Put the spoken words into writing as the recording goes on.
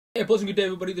Hey, pleasant good day,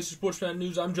 everybody. This is Sports Fan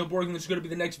News. I'm Joe Borgen. This is going to be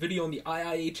the next video on the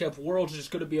IIHF Worlds. It's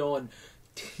going to be on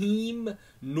Team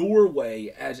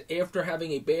Norway, as after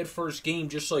having a bad first game,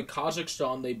 just like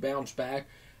Kazakhstan, they bounce back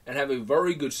and have a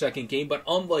very good second game. But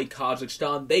unlike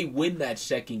Kazakhstan, they win that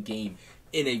second game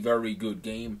in a very good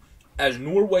game. As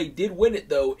Norway did win it,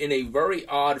 though, in a very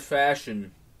odd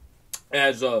fashion,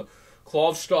 as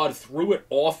Klovstad threw it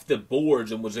off the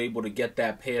boards and was able to get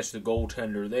that past the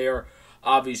goaltender there.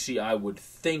 Obviously, I would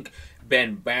think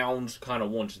Ben Bounds kind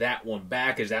of wants that one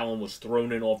back, as that one was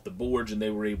thrown in off the boards and they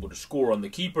were able to score on the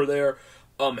keeper there.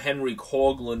 Henrik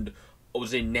Haugland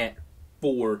was in net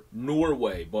for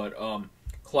Norway, but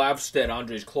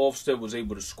Andres Klovstad was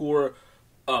able to score.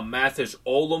 Mathis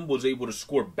Olum was able to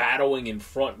score battling in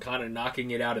front, kind of knocking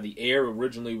it out of the air.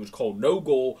 Originally it was called no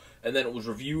goal, and then it was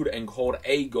reviewed and called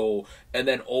a goal, and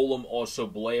then Olum also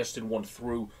blasted one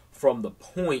through from the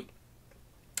point,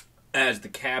 as the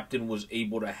captain was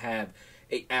able to have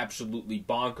a absolutely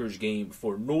bonkers game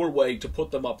for Norway to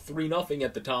put them up 3-0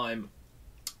 at the time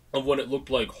of when it looked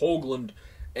like Haugland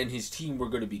and his team were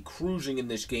going to be cruising in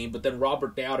this game. But then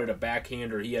Robert Dowd, a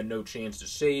backhander, he had no chance to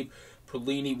save.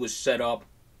 Perlini was set up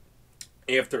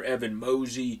after Evan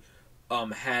Mosey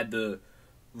had the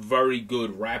very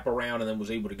good wraparound and then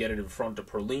was able to get it in front of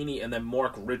Perlini. And then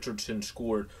Mark Richardson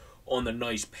scored on the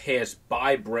nice pass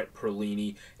by Brett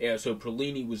Perlini. So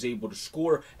Perlini was able to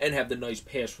score and have the nice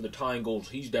pass for the tying goals.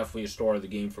 He's definitely a star of the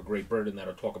game for Great Britain, that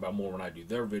I'll talk about more when I do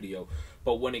their video.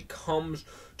 But when it comes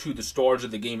to the stars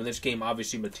of the game, in this game,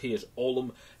 obviously Matthias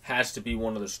Olum has to be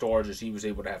one of the stars, as he was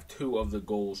able to have 2 of the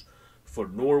goals for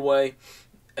Norway.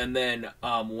 And then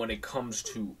when it comes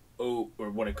to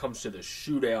the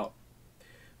shootout,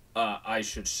 I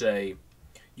should say,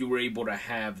 you were able to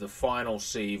have the final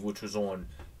save, which was on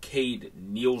Cade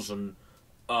Nielsen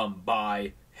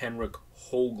by Henrik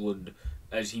Haugland,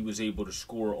 as he was able to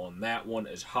score on that one,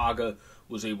 as Haga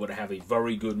was able to have a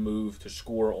very good move to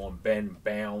score on Ben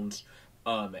Bounds,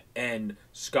 and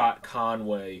Scott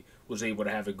Conway was able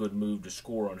to have a good move to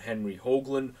score on Henry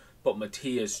Haugland, but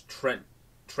Matthias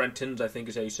Trentons, I think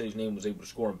is how you say his name, was able to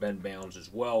score on Ben Bounds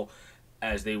as well,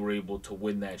 as they were able to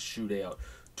win that shootout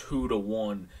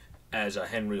 2-1, as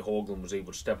Henry Haugland was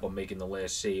able to step up making the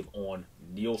last save on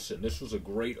Nielsen. This was a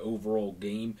great overall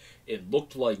game. It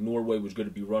looked like Norway was going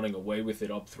to be running away with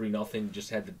it up 3-0,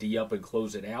 just had the D up and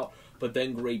close it out. But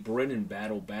then Great Britain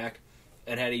battled back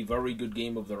and had a very good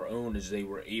game of their own, as they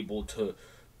were able to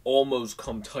almost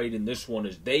come tight in this one,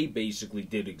 as they basically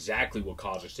did exactly what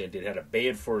Kazakhstan did. Had a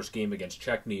bad first game against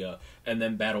Chechnya and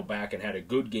then battled back and had a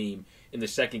good game in the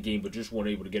second game, but just weren't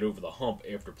able to get over the hump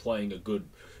after playing a good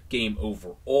game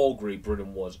overall. Great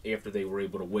Britain was, after they were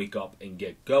able to wake up and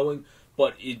get going.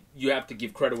 But you have to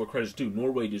give credit where credit's due.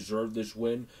 Norway deserved this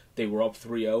win. They were up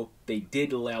 3-0. They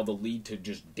did allow the lead to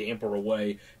just damper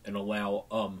away and allow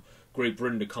Great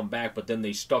Britain to come back, but then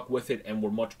they stuck with it and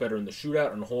were much better in the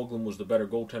shootout, and Haugland was the better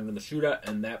goaltender in the shootout,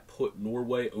 and that put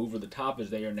Norway over the top, as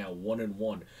they are now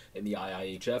 1-1 in the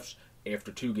IIHFs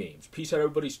after 2 games. Peace out,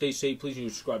 everybody. Stay safe. Please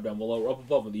subscribe down below or up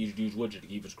above with the easy to use widget to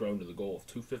keep us growing to the goal of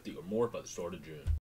 250 or more by the start of June.